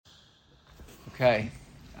Okay.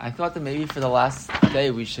 I thought that maybe for the last day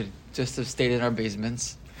we should just have stayed in our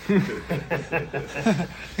basements. Gone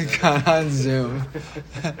on Zoom.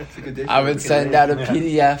 I would send out a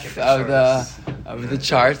PDF of the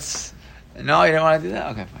charts. No, you don't want to do that?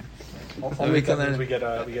 Okay, fine. Also, we get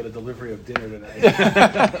a delivery of dinner tonight.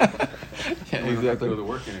 Yeah, exactly. Don't go to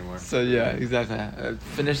work anymore. So yeah, exactly.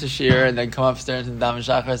 Finish the shiur and then come upstairs to the Dam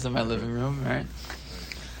Shachas in my living room, right?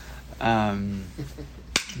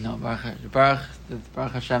 No, Baruch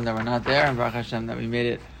Hashem that we're not there, and Baruch Hashem that we made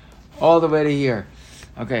it all the way to here.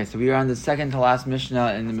 Okay, so we are on the second to last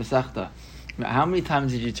Mishnah in the Masechta. How many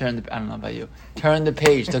times did you turn the? I don't know about you. Turn the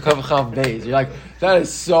page to Kuf Chav Beis. You're like, that is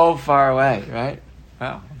so far away, right?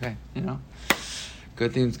 Wow. Okay,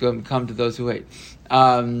 good things come to those who wait.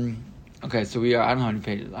 Okay, so we are. I don't know how many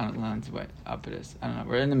pages. I don't know how many way up it is. I don't know.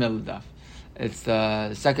 We're in the middle of the daf. It's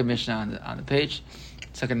the second Mishnah on the page,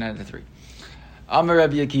 second out of the three. Amar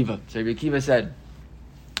Rabbi Akiva. So Rabbi Akiva said,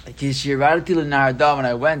 when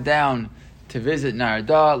I went down to visit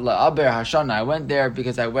Narada, la'aber Hashana, I went there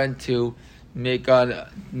because I went to make a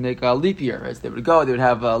leap year. As they would go, they would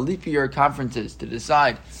have leap year conferences to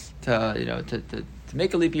decide to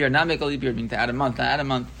make a leap year, not make a leap year, meaning to add a month, not add a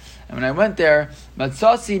month. And when I went there,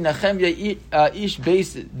 Matsasi Nechemya Ish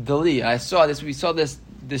Beis Dali. I saw this. We saw this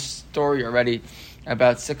story already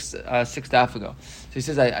about six daf ago. So he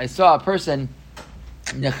says, I saw a person,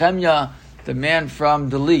 Nechemya, the man from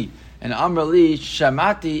Dali, and Amrali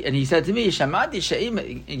Shamati, and he said to me, Shamati Sheim.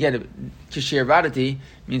 Again, Kishir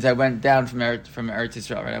means I went down from Eretz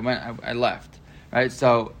Yisrael. Right, I left. Right,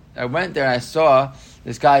 so I went there and I saw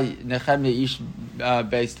this guy Nechemya Ish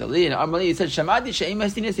Beis Dali, and Amrali, he said, Shamati Sheim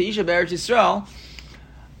Hasinas Isha Be'eretz Yisrael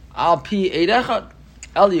Al Pi Eidechad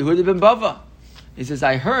El Yehuda ben Bava. He says,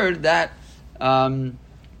 I heard that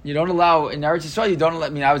you don't allow in Eretz Yisrael. You don't allow. I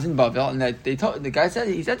mean, I was in Bavel, and the guy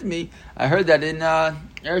said to me, I heard that in Eretz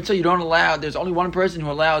Yisrael you don't allow. There's only one person who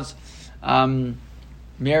allows marrying.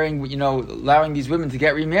 Allowing these women to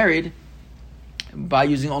get remarried by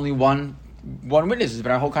using only one witness. It's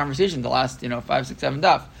been our whole conversation the last 5, 6, 7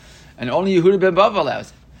 daf, and only Yehuda ben Bava allows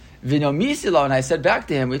it. Vinomisi, and I said back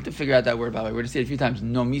to him, we have to figure out that word, by the way. We're going to say it a few times.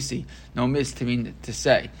 No misi, no mis to mean to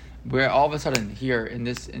say. Where all of a sudden here in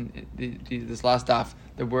this last daf,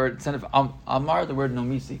 the word instead of Amar, the word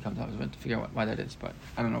nomisi comes out. I was going to figure out why that is, but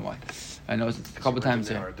I don't know why. I know it's a couple times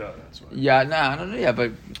here. Yeah, I don't know. Yeah,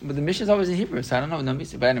 but the mission is always in Hebrew, so I don't know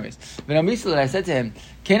nomisi. But anyways, the nomisi that I said to him,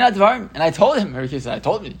 "Kenat dvarim," and I told him. He said, "I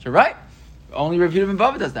told me, you're right. Only Rabbi Yehuda ben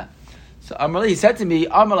Bava does that." So Amar, he said to me,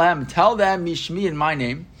 "Amar lahem, tell them mishmi in my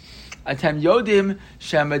name." Atem yodim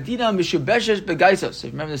shemadina mishubeshesh begaisos. So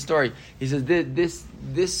remember the story. He says this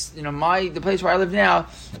the place where I live now.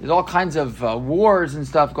 There's all kinds of wars and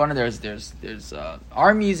stuff going on. There's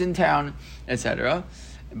armies in town, etc.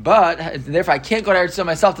 But therefore I can't go to Eretz Yisrael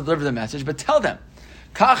myself to deliver the message. But tell them,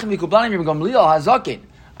 Kach mikublanim Gamliel hazakin.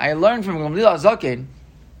 I learned from Gamliel hazakin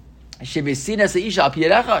shebesina seisha al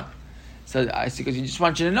piyerechad. So I said, because you just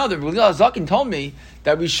want you to know that Gamliel hazakin told me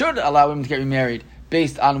that we should allow women to get remarried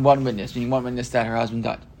based on one witness, meaning one witness that her husband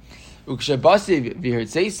died. And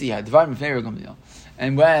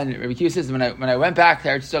when Rabbi Kiva says, when I went back to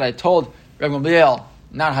Eretz Yisrael, I told Rabbi Gamliel,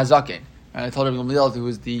 not Hazakin, and I told Rabbi Gamliel, who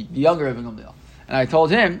was the younger Rabbi Gamliel, and I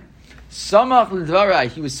told him, Samach l'dvarai,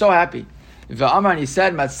 he was so happy. And he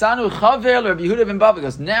said, Matzanu chaver Rabbi Yehuda ben Bava,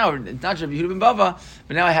 because now it's not just Rabbi Yehuda ben Bava,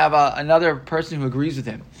 but now I have another person who agrees with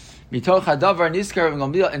him. Mitoch hadavar niskar Rabbi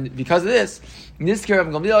Gamliel, and because of this, Niskar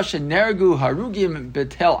Rabbi Gamliel shenergu harugim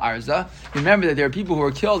betel arza. Remember that there are people who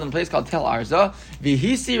were killed in a place called Tel Arza.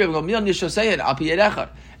 Vihisi Rabbi Gamliel nishosein al pi yerechad,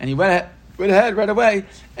 and he went ahead right away,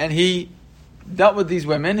 and he dealt with these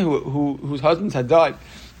women whose husbands had died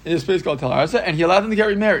in this place called Tel Arza, and he allowed them to get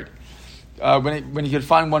remarried when he could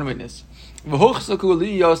find one witness. And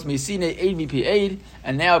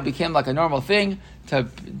now it became like a normal thing to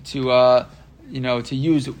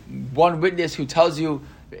use one witness who tells you.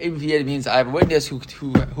 It means I have a witness who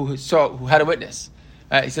had a witness.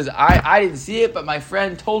 He says I didn't see it, but my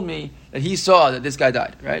friend told me that he saw that this guy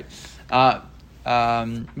died. Right? Mipi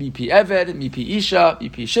Eved, Mipi Isha,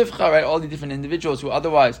 Mipi Shifcha. Right? All the different individuals who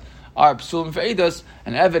otherwise are psulim for Eidos,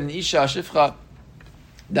 and Eved and Isha, Shifcha,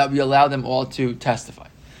 that we allow them all to testify.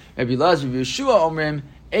 Rabbi Elazar, Rabbi Yeshua Omrim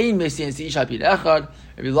Ein Mesian Isha Pid Echad.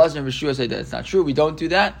 Rabbi Elazar and Rabbi Yeshua say that it's not true. We don't do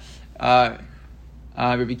that.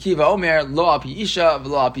 Rabbi Kiva Omer Lo Api Isha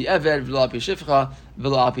V'Lo Api Eved V'Lo Api Shifcha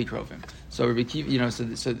V'Lo Api Krovim. So Rabbi Kiva,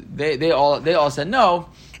 so they all said no,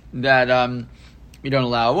 that We don't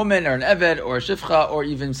allow a woman or an eved or a shifcha or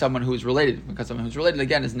even someone who's related, because someone who's related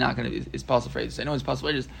again is not going to is possible for so anyone's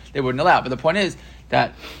possible they wouldn't allow. But the point is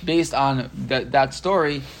that based on that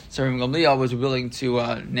story, Sir Gamliel was willing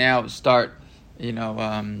to now start.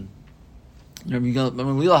 Gamliel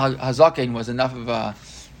Hazaken was enough of a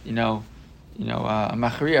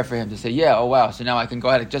machriya for him to say, yeah, oh wow, so now I can go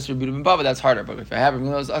ahead and just Rabbi Ben Bava. That's harder. But if I have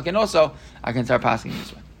Gamliel Hazaken also, I can start passing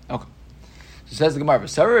this way. Okay. So says the Gemara,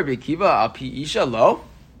 "Sarah Rabbi Akiva al pi isha lo."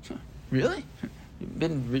 Really? You've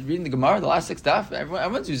been reading the Gemara the last 6 daf.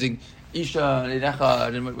 Everyone's using isha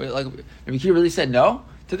necha. Like Rabbi Akiva really said no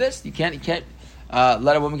to this. You can't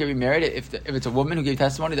let a woman get remarried if it's a woman who gave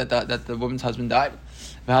testimony that the woman's husband died.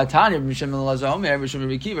 V'hatani Rabbi Shimon Elazar Omer Rabbi Shimon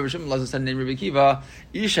Rabbi Akiva. Rabbi Shimon Elazar said, "Rabbi Akiva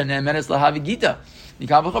isha ne'emenes lahavi gita."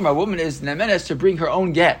 A woman is ne'emenes to bring her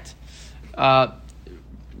own get.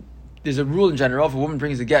 There's a rule in general: if a woman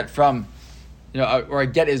brings a get from, or a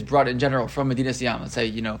get is brought in general from Medina Siyam. Let's say,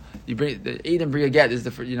 you bring the Edom bring a get is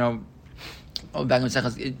back in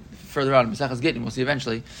Mesechas further on Mesechas Gittin, we'll see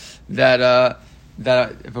eventually that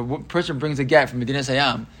if a person brings a get from Medina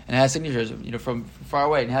Siyam and has signatures, from far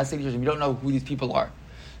away and has signatures, and we don't know who these people are,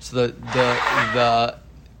 so the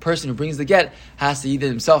person who brings the get has to either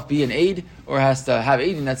himself be an aid or has to have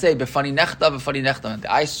aid that say b'fani nechta.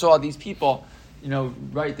 I saw these people.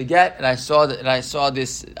 Write the get, and I saw the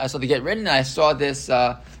get written, and I saw this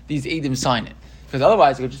these edim sign it. Because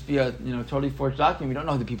otherwise, it would just be a totally forged document. We don't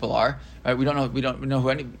know who the people are, right? We don't know who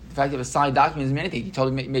any. In fact, if a signed document doesn't mean anything, you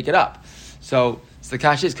totally make it up. So the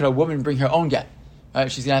cash is: could a woman bring her own get?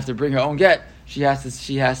 Right? She's gonna have to bring her own get. She has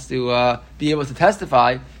to be able to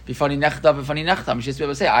testify. B'fani nechta. She has to be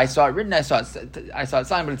able to say, I saw it written, I saw it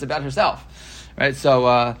signed, but it's about herself, right? So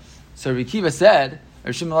Rabbi Akiva said.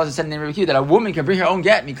 Or Shimon also said in the name of Rabbi Akiva that a woman can bring her own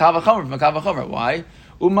get mikav v'chomer from mikav v'chomer. Why?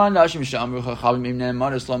 If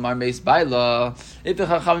the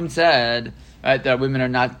Chachamim said, right, that women are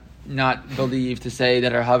not believed to say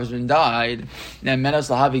that her husband died, then menos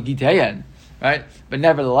lahavi giteyen, right? But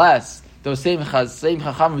nevertheless, those same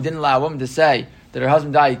Chachamim who didn't allow a woman to say that her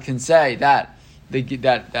husband died can say that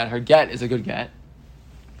that her get is a good get.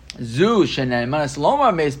 Zu shenei menos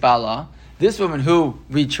lomar meis bala. This woman who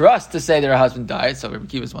we trust to say that her husband died, so Rabbi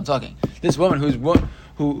Akiva is the one talking. This woman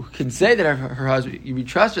who can say that her husband, we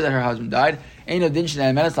trust her that her husband died.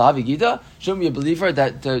 Shouldn't we believe her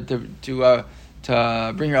that to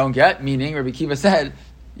bring her own get? Meaning, Rabbi Akiva said,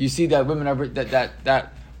 you see that women are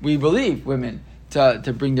that we believe women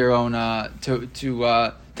to bring their own to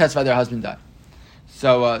testify their husband died.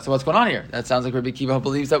 So what's going on here? That sounds like Rabbi Akiva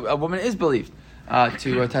believes that a woman is believed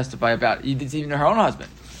to testify about it. It's even her own husband.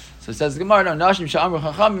 So it says the Gemara, no, Nashim Sha'amru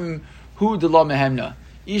Chachamim Hu Delo Mehemna,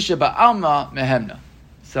 Isha Ba'alma Mehemna.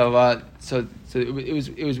 So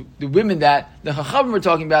it was the women that the Chachamim were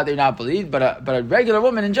talking about. They're not believed, but a regular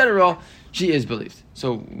woman in general, she is believed.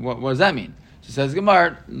 So what does that mean? So it says the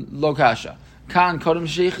Gemara, Lo Kasha Kan Kodem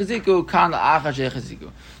Shechiziku Kan La'acha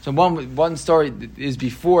Shechiziku. So one story is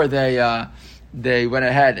before they went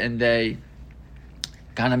ahead and they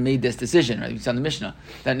kind of made this decision, right? We saw in the Mishnah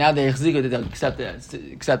that now they accept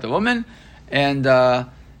the woman, and the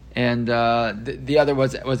other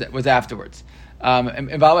was afterwards.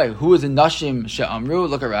 And by the way, who was in Nashim She'amru?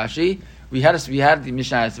 Look at Rashi. We had the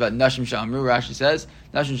Mishnah about Nashim She'amru. Rashi says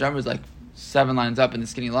Nashim She'amru is like 7 lines up in the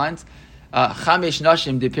skinny lines. Chamesh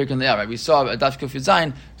Nashim de Pirkin Leah. Right? We saw at Daf Kuf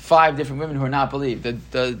Zayin 5 different women who are not believed.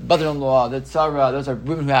 The mother-in-law, the tzara, those are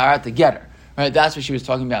women who are out to get her. Right, that's what she was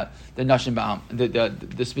talking about. The nashim ba'am,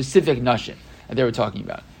 the specific nashim that they were talking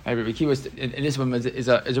about. Right, Rabbi Akiva and this woman is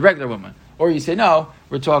a regular woman, or you say no,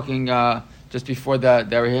 we're talking just before the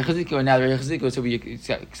Rehei Chaziku and now the Rehei Chaziku, so we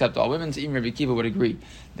accept all women. So even Rabbi Akiva would agree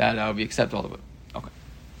that we accept all the women. Okay.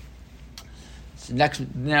 So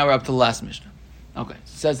now we're up to the last Mishnah. Okay,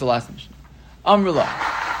 so says the last Mishnah. Amrullah,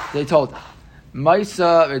 they told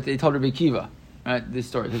Maisa. They told Rabbi Akiva. Right, this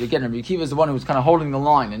story. Because again, Rabbi Akiva is the one who was kind of holding the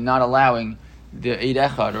line and not allowing the Eid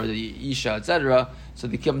Echad or the Isha, etc. So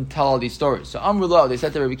they couldn't tell all these stories. So Amrullah, they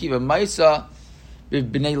said to Rabbi Akiva, Maisa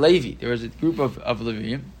b'nei Levi. There was a group of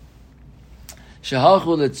Leviim.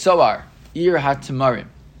 Shehalchu l'Tzoar, Ir HaTamarim.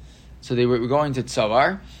 So they were going to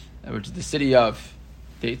Tzoar, which is the city of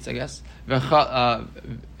dates, I guess. V'chala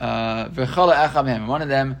echad mehem. One of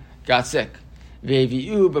them got sick.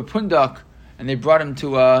 Ve'vi'u b'pundak, and they brought him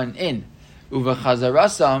to an inn.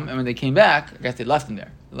 Uvachazarasam, and when they came back, I guess they left him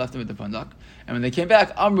there. They left him with the pundak. And when they came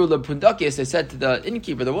back, Amru lePundakis, they said to the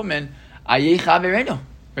innkeeper, the woman, Ayei chaverenu,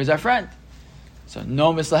 where's our friend? So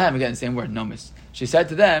no mislahem, again, same word, no mis. She said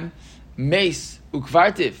to them, Meis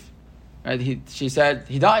ukvartiv. Right? She said,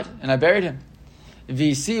 he died, and I buried him.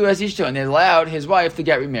 V'siu es ishto, and they allowed his wife to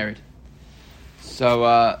get remarried.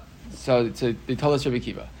 So they told us Rabbi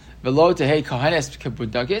Kiva, velo tehei kohenes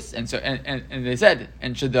kebudakis, and they said,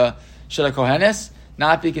 and should a kohenes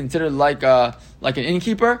not be considered like an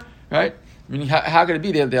innkeeper, right? Meaning, how could it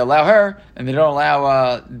be? They allow her, and they don't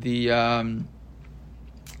allow they don't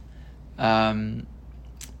allow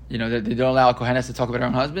a kohenes to talk about her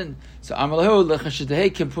own husband. So Amalahu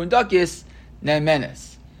lechashetehei kebudakis nemenes.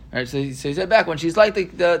 Right, so he said back, when she's like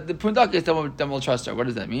the pundakis, then we'll trust her. What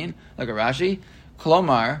does that mean? Like a Rashi,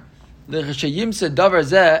 Kolomar, l'chashayimsa davar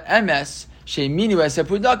zeh emes sheiminu ese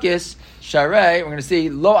pundakis sharei. We're going to see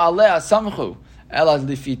lo aleh samchu elad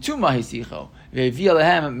lifituma hisicho ve'vi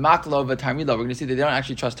alehem maklo v'tarmilo. We're going to see that they don't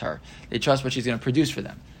actually trust her; they trust what she's going to produce for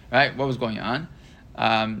them. Right? What was going on?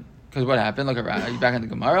 Because what happened? Look around. Back in the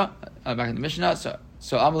Gemara, back in the Mishnah. So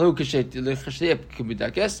amalu l'chashayim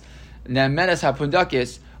kibudakis nemenes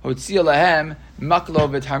hapundakis. Right? So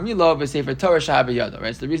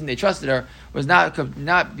the reason they trusted her was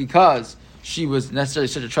not because she was necessarily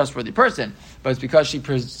such a trustworthy person, but it's because she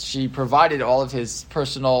provided all of his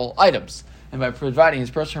personal items, and by providing his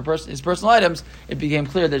personal items, it became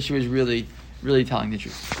clear that she was really, really telling the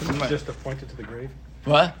truth. Couldn't she just have pointed to the grave?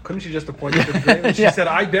 What? Couldn't she just have pointed to the grave? And she said,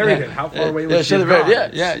 "I buried him." How far away was she?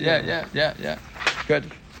 Yeah.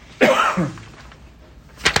 Good.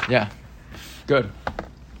 Yeah. Good.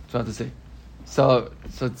 So to see. So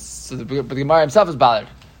the Gemara himself is bothered.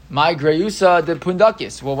 My greyusa the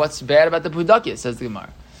pundakis. Well, what's bad about the pundakis? Says the Gemara.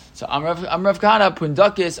 So Amrav Kana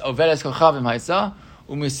pundakis overes kochavim haisa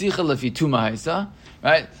umesicha lefituma haisa.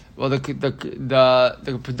 Right. Well, the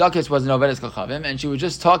pundakis wasn't overes kochavim, and she was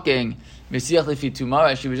just talking mesiach lefituma.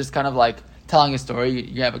 Right? She was just kind of like telling a story.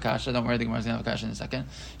 You have a kasha. Don't worry, the Gemara's gonna have a kasha in a second.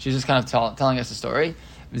 She's just kind of telling us a story.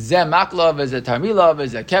 Zeh maklov is a tarmilov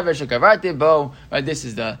is a kever shekavarti bo. Right, this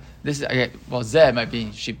is okay, well, Zeh might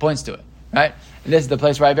be, she points to it, right? And this is the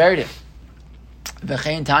place where I buried him.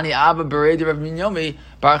 V'chein tani abba beredi Rav Minyomi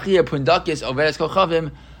barachia pundakis overes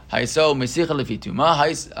kochavim haiso mesicha lefituma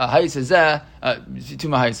haisa zeh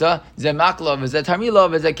fituma haisa zeh maklov is a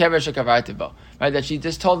tarmilov is a kever shekavarti bo. Right, that she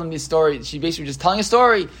just told him this story. She basically just telling a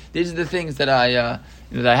story. These are the things that I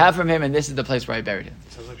have from him, and this is the place where I buried him.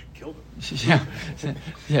 Sounds like she killed him.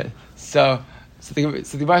 Yeah. So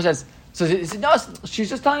the Gemara says. So he said, no, she's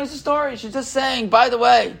just telling us a story. She's just saying, by the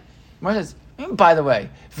way. Gemara says, by the way.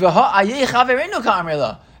 It's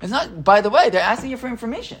not by the way. They're asking you for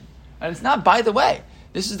information, and it's not by the way.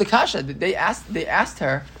 This is the kasha. They asked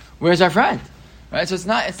her, where's our friend? Right. So it's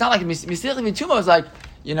not like Misich Vituma was like.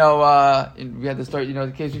 We had the story,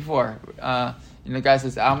 the case before. The guy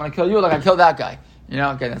says, I'm going to kill you like I killed that guy.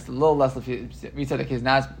 Okay, that's a little less, we said the case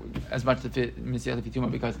not as much Mesiach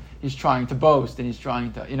Lefituma because he's trying to boast and he's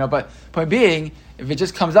trying to, but point being, if it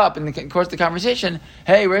just comes up in the course of the conversation,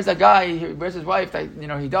 hey, where's that guy? Where's his wife?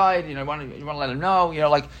 He died, you want to let him know,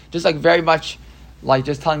 just like very much like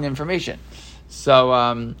just telling the information.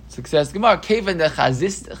 So, success Gemara, Kavan the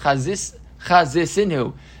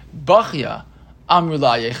Chazisinu, Bachya,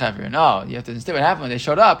 Amrullah Yechaver. No, you have to understand what happened when they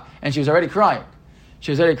showed up, and she was already crying.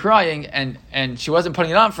 And she wasn't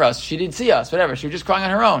putting it on for us. She didn't see us, whatever. She was just crying on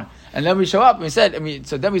her own. And then we show up, and we said to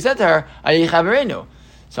her, Ayechaverenu.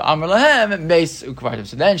 So Amr Lahem Meis Ukvartim.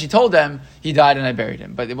 So then she told them he died and I buried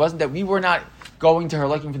him. But it wasn't that we were not going to her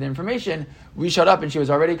looking for the information. We showed up and she was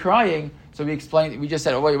already crying. So we explained. We just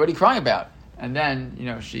said, "Oh, wait, what are you crying about?" And then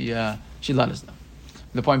she let us know.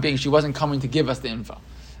 The point being, she wasn't coming to give us the info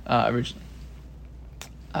originally.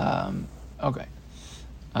 Okay.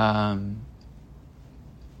 Fine.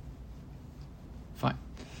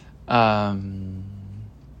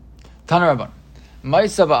 Tana Rabban.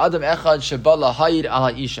 Ma'isava Adam Echad Shebala Hayid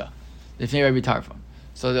Ala Isha. There's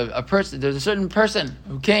a certain person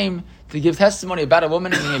who came to give testimony about a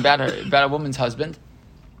woman and about a woman's husband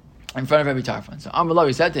in front of Rabbi Tarfon. So Amrullah,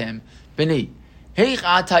 he said to him, Beni, Heich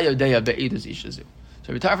Ata Yodeya Be'idus Ishazu.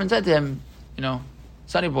 So Rabbi Tarfon said to him,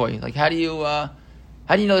 sonny boy, like how do you know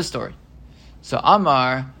the story? So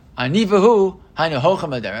Amar Anivahu Hainu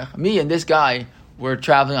Hocham Aderech. Me and this guy were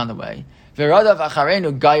traveling on the way. Veradav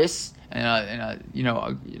Acharenu Gaius and a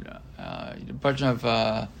bunch of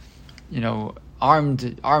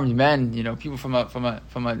armed men, people from a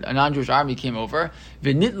non-Jewish army came over.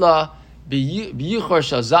 V'nitla b'yichor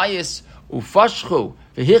shazayis ufashchu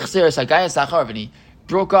v'hichzer sagayis achar. And he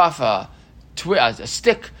broke off a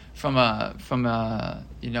stick from an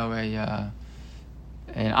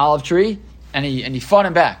olive tree, and he fought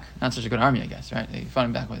him back. Not such a good army, I guess, right? He fought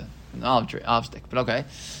him back with an olive stick. But okay.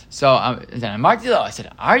 So then I marked it. I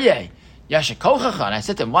said, Aryeh Yashikochacha, and I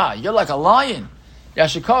said to him, wow, you're like a lion.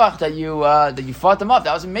 Yashikoach, that you fought them off.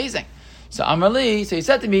 That was amazing. So Amrali, so he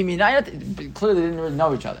said to me, clearly they didn't really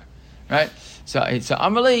know each other. right? So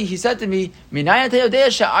Amalei, he said to me, how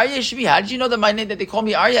did you know that my name, that they call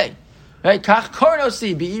me Aryeh? Right? Kach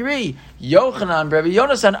kornosi bi'iri Yochanan Rabbi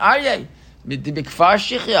Yonasan Aryeh b'kfar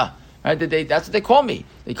Shichya. Right? That's what they call me.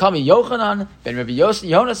 They call me Yochanan ben Rabbi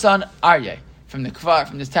Yonasan Aryeh from the kfar,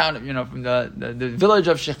 from this town, from the village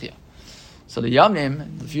of Shichya. So the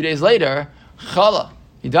Yamim, a few days later, Chala,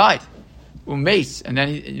 he died. Umeis, and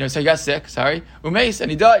then so he got sick. Umeis,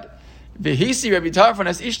 and he died. V'hisi Rabbi Tarfon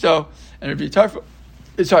as Ishto, and Rabbi Tarfon.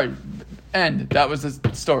 And that was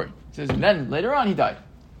the story. It says, and then later on he died.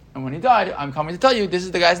 And when he died, I'm coming to tell you this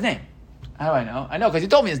is the guy's name. How do I know? I know because he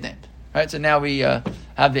told me his name. Right? So now we have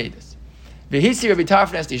the Eidos. V'hisi Rabbi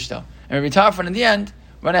Tarfon as Ishto, and Rabbi Tarfon in the end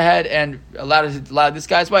went ahead and allowed this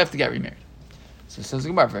guy's wife to get remarried. So it says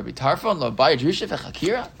Rabbi Tarfon lo baya Jewisha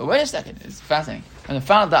v'chakira. But wait a second, it's fascinating. On the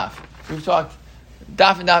final daf, we've talked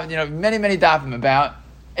daf, many dafim about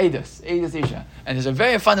Eidos Isha. And there's a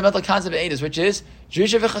very fundamental concept of Eidos, which is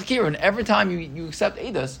Jewisha v'chakira. And every time you accept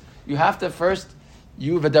Eidos, you have to first,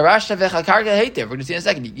 v'darashta v'chakarga hatev. We're going to see in a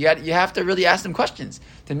second. You have to really ask them questions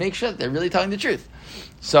to make sure that they're really telling the truth.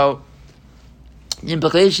 So the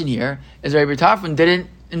implication here is Rabbi Tarfon didn't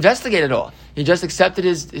investigate at all. He just accepted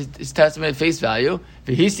his testimony at face value.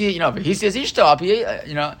 He just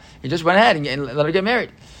went ahead and let her get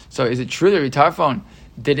married. So is it true that Rabbi Tarfon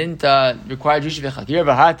didn't require Jewish v'chakira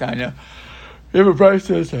v'hata? Rabbi Price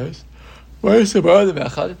says, "Why is the brother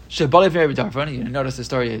v'chad?" Shebali Rabbi Tarfon. You notice the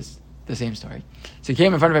story is the same story. So he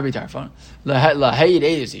came in front of Rabbi Tarfon to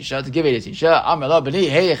give Eidos Isha. Amalo b'ni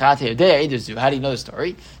hey chatei yodei Eidos. How do you know the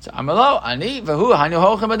story? So Amalo ani v'hu hanu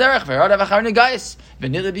hochem b'derech v'rada v'charni gais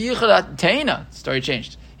v'nila b'yichad teina. Story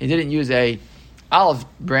changed. He didn't use a olive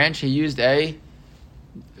branch. He used a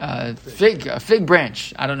fig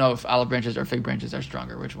branch. I don't know if olive branches or fig branches are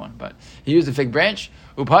stronger. Which one? But he used a fig branch.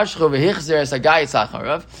 Upashchu v'hichzer es hagais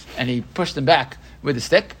acharav, and he pushed them back with a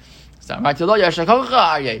stick. Yeah,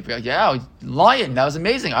 lion, that was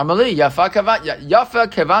amazing. Amali, Yafa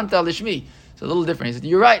Kevanta Lishmi. It's a little different. He said,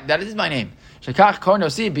 you're right, that is my name. Shekach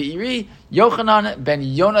Kornosi Be'iri Yochanan ben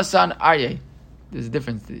Yonasan Aryeh. There's a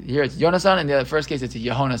difference. Here it's Yonasan, and in the first case it's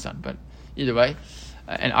Yehonasan. But either way.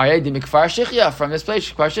 And Aryeh di Mikfar Shichya, from this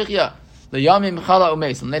place, Kfar Shichya. L'yamim Chala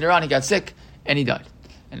Umeis. And later on he got sick, and he died.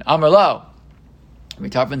 And Amar Lo, Rabbi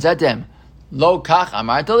Tarfon said to him, Lo Kach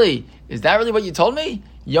Amartali. Is that really what you told me?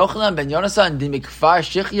 Yochanan ben Yonasan di Mikfar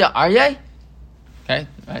Shichya Aryeh? Okay,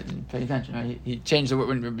 right, pay attention. Right? He changed the word.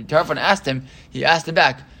 When Rabbi Tarfon asked him, he asked him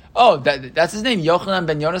back, oh, that's his name, Yochanan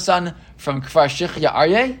ben Yonasan from Kfar Shichya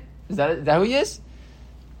Aryeh? Is that who he is?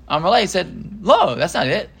 Amalei said, no, that's not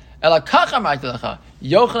it. Ela kach amarti lecha,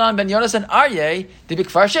 Yochanan ben Yonasan Aryeh di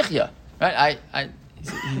Kfar Shichya. Right?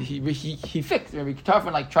 He fixed. Rabbi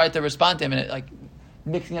Tarfon tried to respond to him and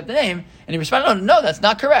mixing up the name, and he responded, no, that's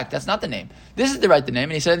not correct. That's not the name. This is the right name,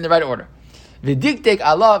 and he said it in the right order. V'diktek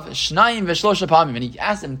alav shnayim v'shlosha pamim, and he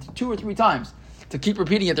asked him 2 or 3 times to keep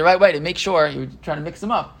repeating it the right way to make sure he was trying to mix them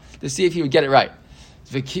up to see if he would get it right.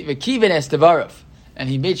 V'kiven es tevarov, and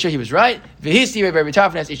he made sure he was right. V'hisi Rabbi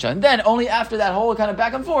Tarfon es isha, and then only after that whole kind of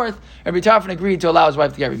back and forth, Rabbi Tarfon agreed to allow his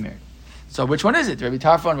wife to get remarried. So which one is it? Did Rabbi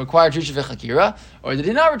Tarfon require Jewish v'chakira, or did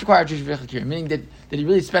he not require Jewish v'chakira? Meaning, did he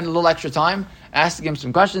really spend a little extra time asking him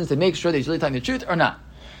some questions to make sure that he's really telling the truth, or not?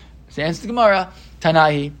 So answer the Gemara,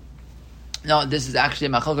 Tanahi. No, this is actually a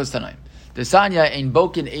machlokos Tanaim. The Sanya in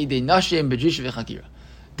Bokin Eidei Nashim b'Jewish v'chakira.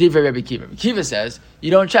 Divrei Rabbi Kiva. Rabbi Kiva says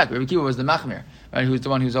you don't check. Rabbi Kiva was the machmir, right? Who's the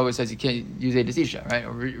one who's always says you can't use Eidei Isha, right?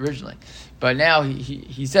 Originally, but now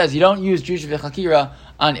he says you don't use Jewish v'chakira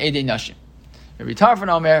on Eidei Nashim. Rabbi Tarfon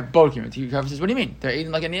Omer Bokin. Rabbi Tarfon says, what do you mean? They're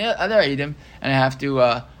eating like any other Eidim, and I have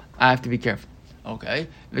to be careful. Okay.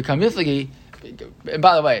 The Kamiflagi. And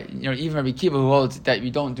by the way, even Rabbi Kiva, who holds that you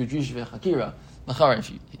don't do Jewish v'chakira,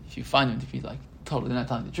 if you find them to be totally not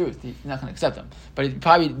telling the truth, you're not going to accept them. But it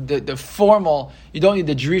probably the formal, you don't need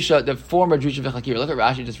the former Jewish v'chakira. Look at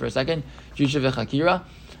Rashi just for a second. Jewish v'chakira,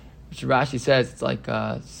 which Rashi says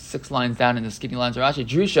it's 6 lines down in the skinny lines of Rashi.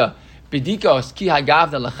 Jewisha b'dikos ki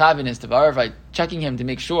hagavda lechavin is tavarev, right? Checking him to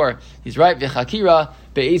make sure he's right. V'chakira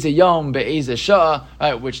be'eze yom be'eze shah,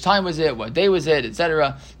 right? Which time was it? What day was it?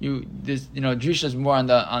 Etc. Jewish is more on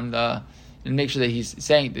the and make sure that he's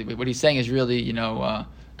saying what he's saying is really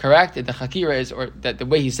correct. That the chakira is, or that the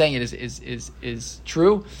way he's saying it is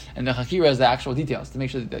true, and the chakira is the actual details to make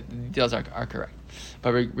sure that the details are correct.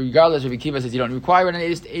 But regardless, Rabbi Kiva says you don't require an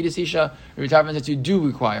Eidus Isha. Rabbi Tarfon says you do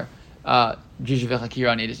require Jewish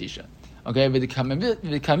v'chakira on Eidus Isha. Okay, with the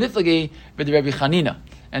Kamiflagi, with the Rabbi Chanina,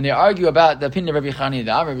 and they argue about the opinion of Rabbi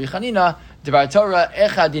Chanina. Rabbi Chanina, Devar Torah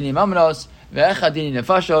Echad Dinim Amnos ve'echad dini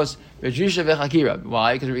nefashos ve'drisha ve'chakira.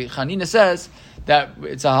 Why? Because Chanina says that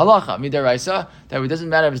it's a halacha midaraisa that it doesn't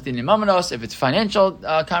matter if it's dini mamanos, if it's financial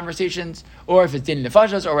conversations, or if it's dini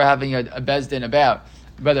nefashos, or we're having a bezdin about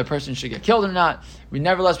whether a person should get killed or not. We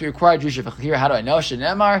nevertheless we require drisha ve'chakira. How do I know?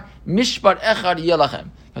 Shenemar mishpat echad yelachem.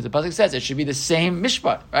 Because the pasuk says it should be the same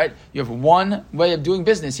mishpat, right? You have one way of doing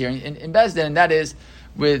business here in bezdin, and that is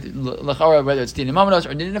with lechara, whether it's dini mamanos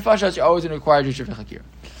or dini nefashos, you're always going to require drisha ve'chakira.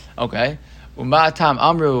 Okay. Umatam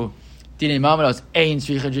amru dini mamanos ein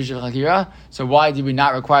tzricha drisha v'chakira. So why did we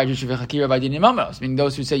not require drisha v'chakira by dini mamanos? I mean,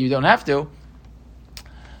 those who say you don't have to.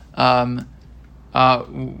 How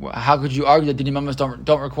could you argue that dini mamanos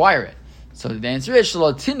don't require it? So the answer is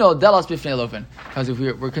shalotino delas b'fnei lofen. Because if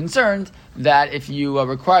we're concerned that if you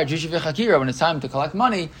require drisha v'chakira when it's time to collect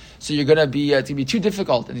money, so you're going to be it's going to be too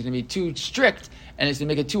difficult and it's going to be too strict and it's going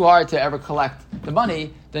to make it too hard to ever collect the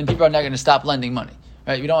money, then people are not going to stop lending money.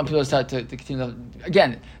 Right, we don't want people to start to continue.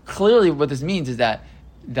 Again, clearly, what this means is that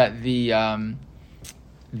what we're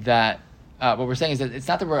saying is that it's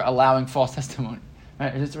not that we're allowing false testimony.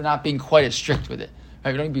 Right, it's just we're not being quite as strict with it.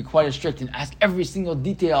 Right, we don't need to be quite as strict and ask every single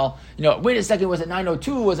detail. Wait a second, was it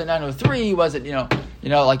 902? Was it 903? Was it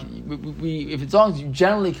like we if as long as you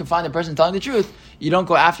generally can find the person telling the truth, you don't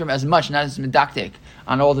go after him as much, not as medactic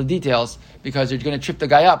on all the details, because you're going to trip the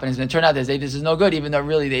guy up and it's going to turn out that his ADIS is no good, even though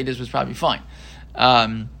really the ADIS was probably fine.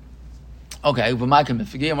 Okay, but my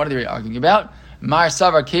and what are they arguing about? Mar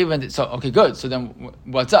Savar Kavan. So okay, good. So then,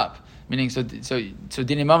 what's up? Meaning, so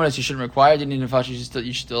dini mamanos you shouldn't require, dini nefashos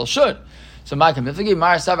you still should. So my Mifigi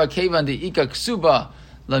Mar Savar Kavan the Ika Ksuba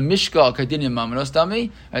La Mishka Kadini mamanos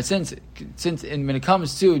dami. Right, since when it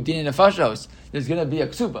comes to dini nefashos, there's going to be a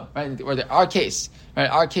ksuba, right? Or our case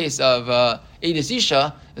of Eidus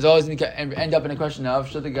Isha is always going to end up in a question of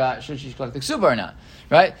should she collect the ksuba or not,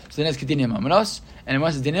 right? So then it's kedini mamanos, and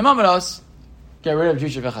once it's dini mamanos, get rid of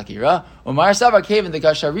drisha v'chakira. Umar savar kevin the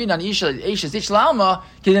gasharin on isha zish la'alma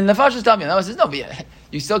kedin nefashos dami. That says no,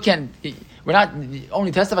 you still can't. We're not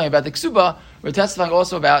only testifying about the ksuba, we're testifying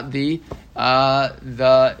also about the isha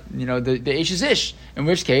zish. In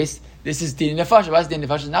which case, this is dini nefashos. Why is dini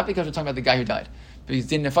nefashos? Not because we're talking about the guy who died. Because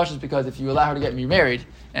dini nefashos, because if you allow her to get remarried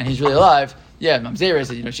and he's really alive, yeah, mamzera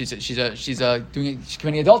says she's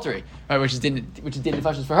committing adultery, right? Which is dini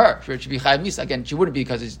nefashos for her. It should be chayav misa. Again, she wouldn't be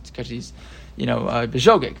because she's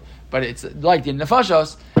b'shogeg, but it's like dini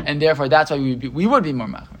nefashos, and therefore that's why we would be more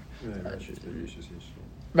machmer.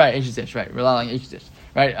 Right, Eshes right. We're allowing Eshes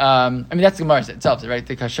right? I mean that's the Gemara itself, right?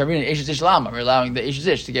 The kasharin and Eshes lama, we're allowing the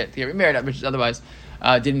Eshes to get remarried, which is otherwise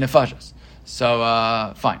dini nefashos. So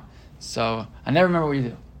fine. So I never remember what you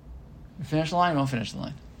do. You finish the line, you won't finish the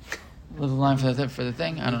line. Leave the line for the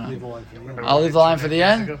thing. I don't know. I'll leave the line for the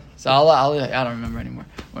end. So I don't remember anymore.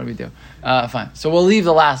 What do we do? Fine. So we'll leave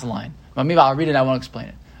the last line. But maybe I'll read it. I won't explain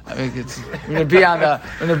it. We're going to be on the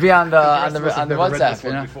WhatsApp.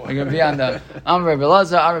 We're going to be on the Amr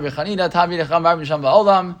Belaza, Amr Bechanina, Tamid Echam, Amr B'Sham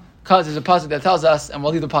Ba'olam. Because there's a pasuk that tells us, and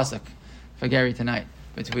we'll leave the pasuk for Gary tonight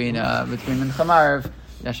between Mincha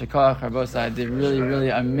Yashakach, Harbosa did really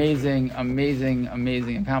amazing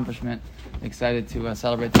accomplishment. Excited to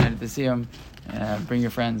celebrate tonight at the Siyum. Bring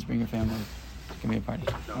your friends, bring your family. It's going to be a party.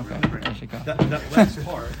 Okay. That last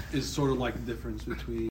part is sort of like the difference between